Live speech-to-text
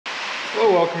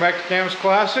Hello, welcome back to Cam's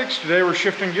Classics. Today we're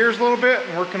shifting gears a little bit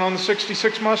and working on the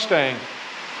 66 Mustang.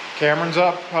 Cameron's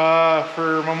up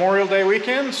for Memorial Day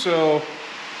weekend, so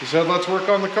he said let's work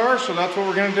on the car, so that's what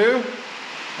we're going to do.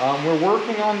 We're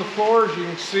working on the floor, as you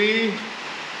can see.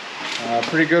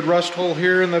 Pretty good rust hole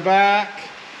here in the back.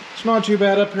 It's not too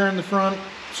bad up here in the front,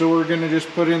 so we're going to just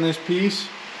put in this piece.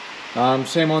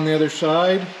 Same on the other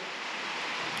side,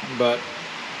 but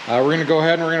we're going to go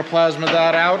ahead and we're going to plasma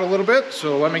that out a little bit.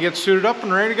 So let me get suited up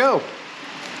and ready to go.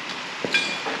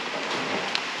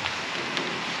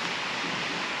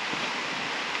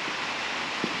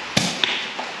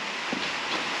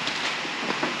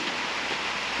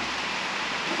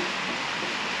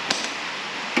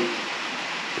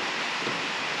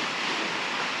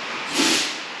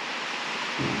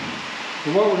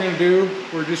 So what we're going to do,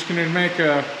 we're just going to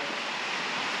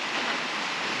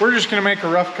make a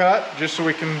rough cut just so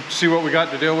we can see what we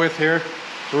got to deal with here.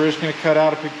 So we're just going to cut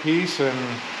out a big piece and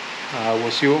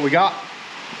we'll see what we got.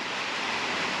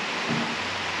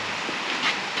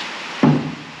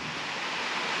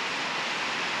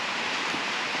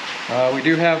 We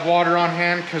do have water on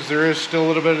hand because there is still a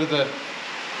little bit of the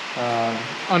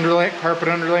carpet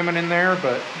underlayment in there,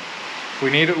 but if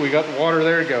we need it, we got the water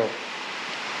there to go.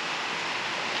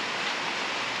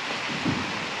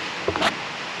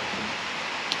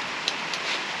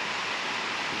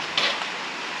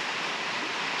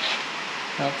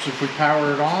 Helps if we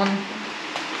power it on.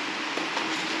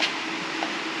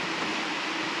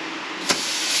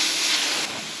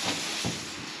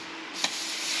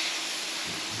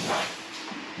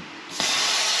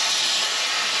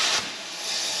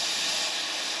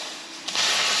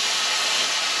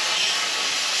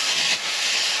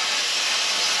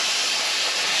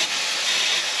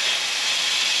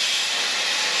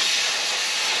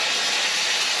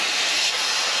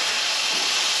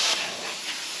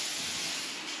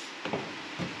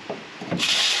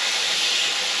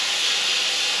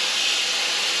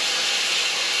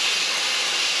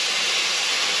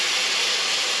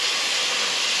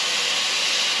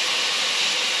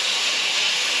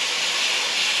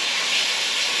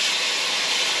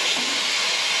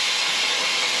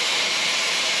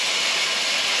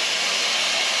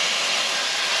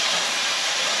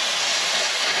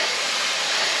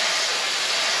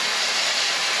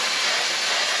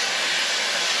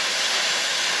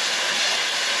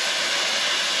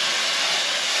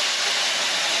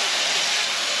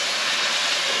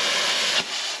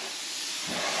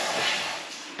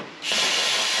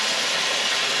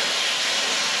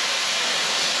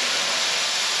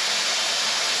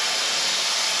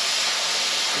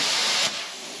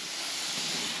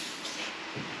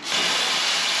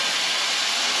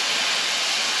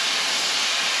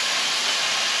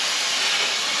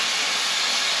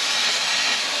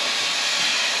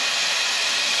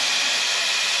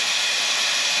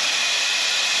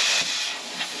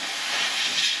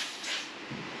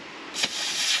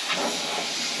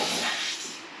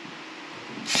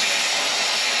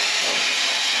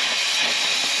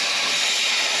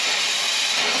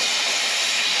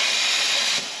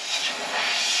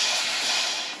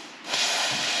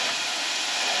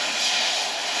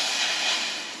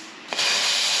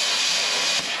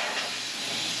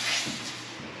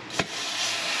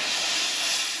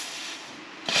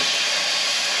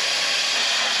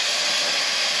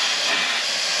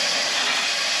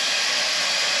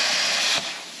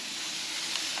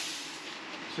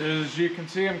 So as you can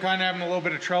see, I'm kind of having a little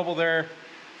bit of trouble there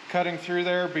cutting through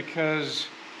there because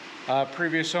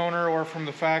previous owner or from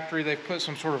the factory, they've put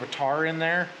some sort of a tar in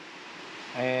there.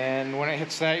 And when it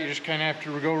hits that, you just kind of have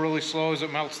to go really slow as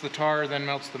it melts the tar, then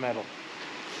melts the metal.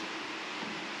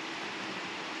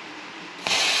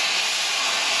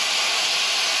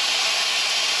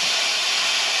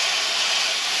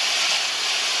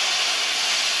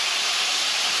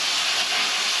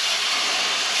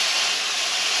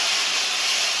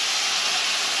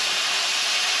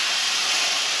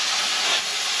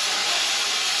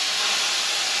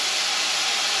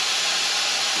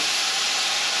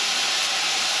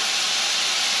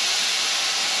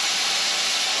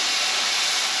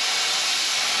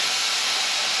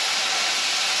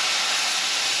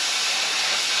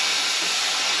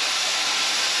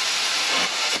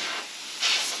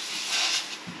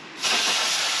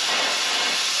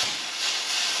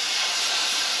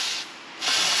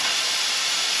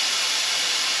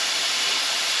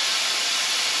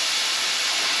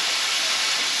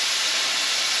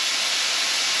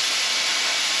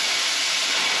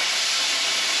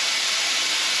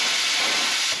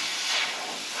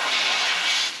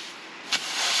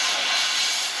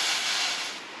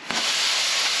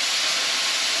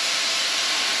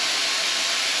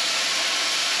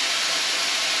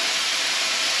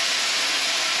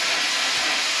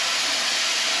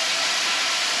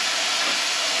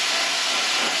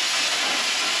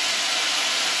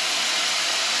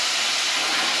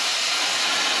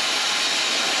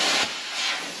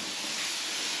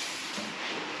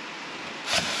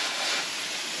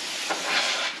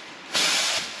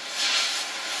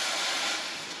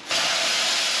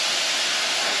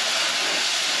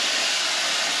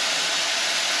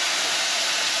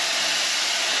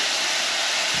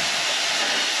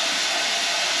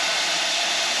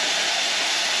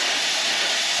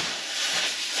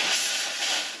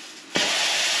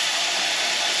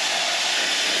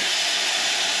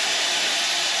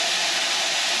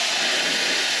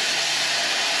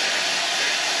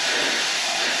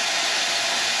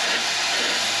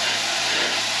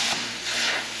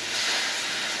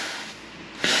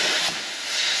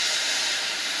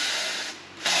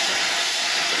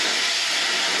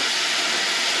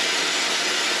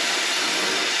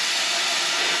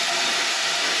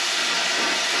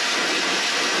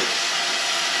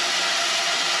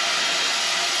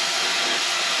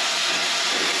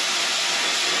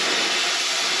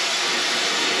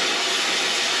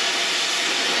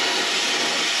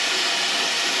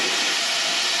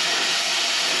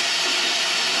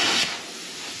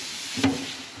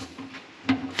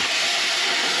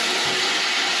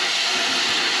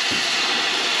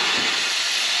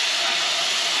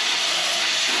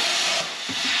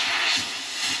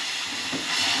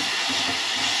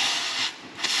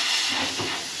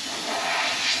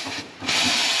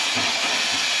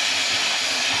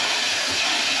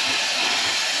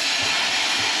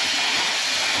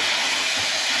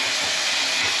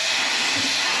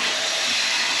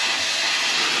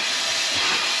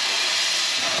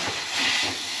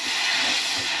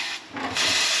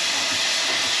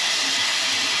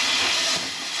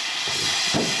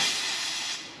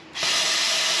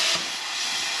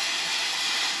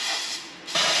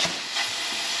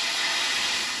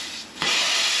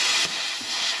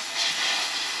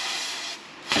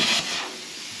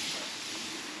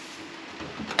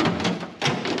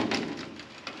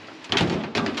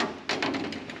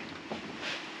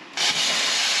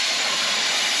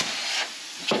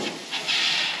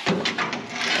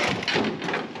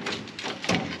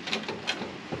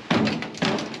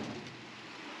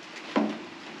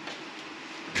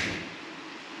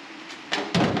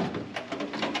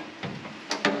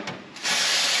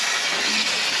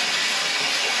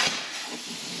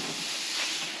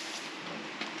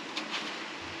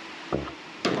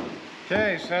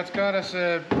 Okay, so that's got us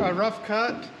a rough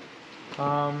cut.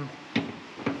 So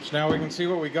now we can see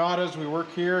what we got as we work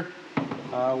here.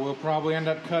 We'll probably end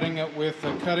up cutting it with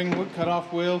a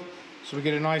cut-off wheel, so we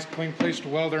get a nice clean place to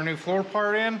weld our new floor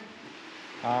part in.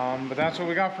 But that's what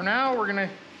we got for now. We're gonna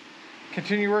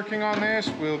continue working on this.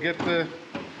 We'll get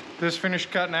this finished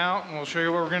cutting out, and we'll show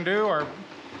you what we're gonna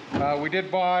do. We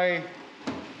did buy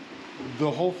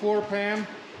the whole floor pan,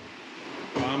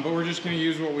 but we're just gonna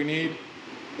use what we need.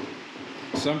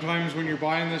 Sometimes when you're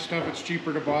buying this stuff, it's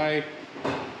cheaper to buy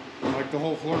like the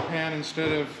whole floor pan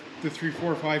instead of the 3,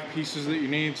 4, 5 pieces that you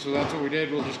need. So that's what we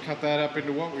did. We'll just cut that up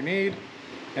into what we need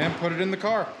and put it in the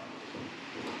car.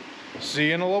 See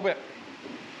you in a little bit.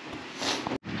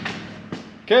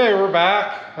 Okay, we're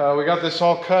back. We got this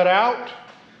all cut out.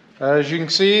 As you can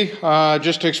see,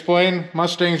 just to explain,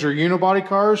 Mustangs are unibody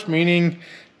cars, meaning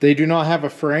they do not have a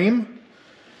frame.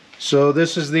 So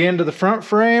this is the end of the front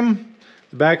frame.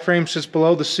 The back frame sits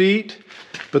below the seat,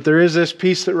 but there is this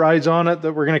piece that rides on it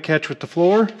that we're going to catch with the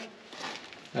floor.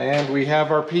 And we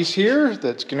have our piece here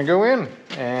that's going to go in,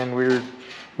 and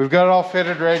we've got it all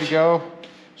fitted, ready to go.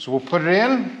 So we'll put it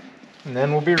in, and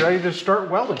then we'll be ready to start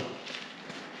welding.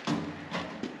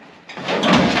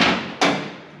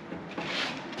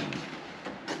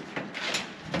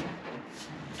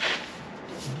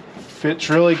 Fits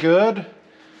really good.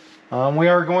 We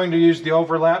are going to use the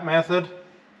overlap method,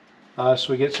 so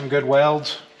we get some good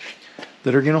welds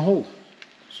that are going to hold.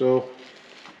 So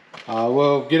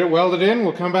we'll get it welded in.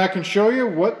 We'll come back and show you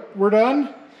what we're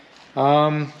done.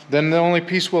 Then the only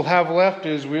piece we'll have left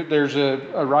is there's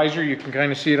a riser. You can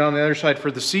kind of see it on the other side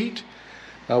for the seat.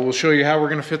 We'll show you how we're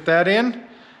going to fit that in,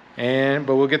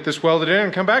 but we'll get this welded in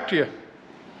and come back to you.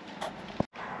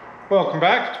 Welcome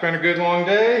back. It's been a good long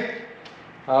day.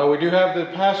 We do have the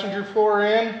passenger floor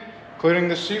in, including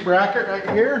the seat bracket right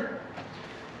here.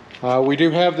 We do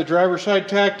have the driver's side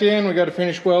tacked in. We got to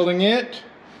finish welding it,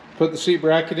 put the seat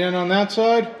bracket in on that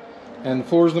side, and the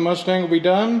floors of the Mustang will be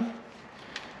done.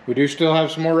 We do still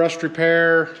have some more rust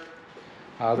repair.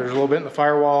 There's a little bit in the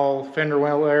firewall fender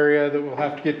well area that we'll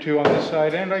have to get to on this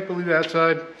side, and I believe that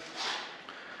side.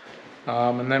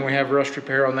 And then we have rust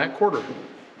repair on that quarter.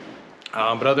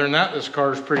 But other than that, this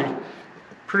car is pretty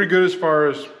good as far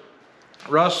as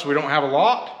rust. We don't have a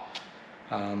lot.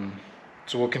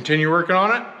 So we'll continue working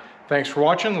on it. Thanks for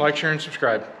watching. Like, share, and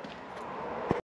subscribe.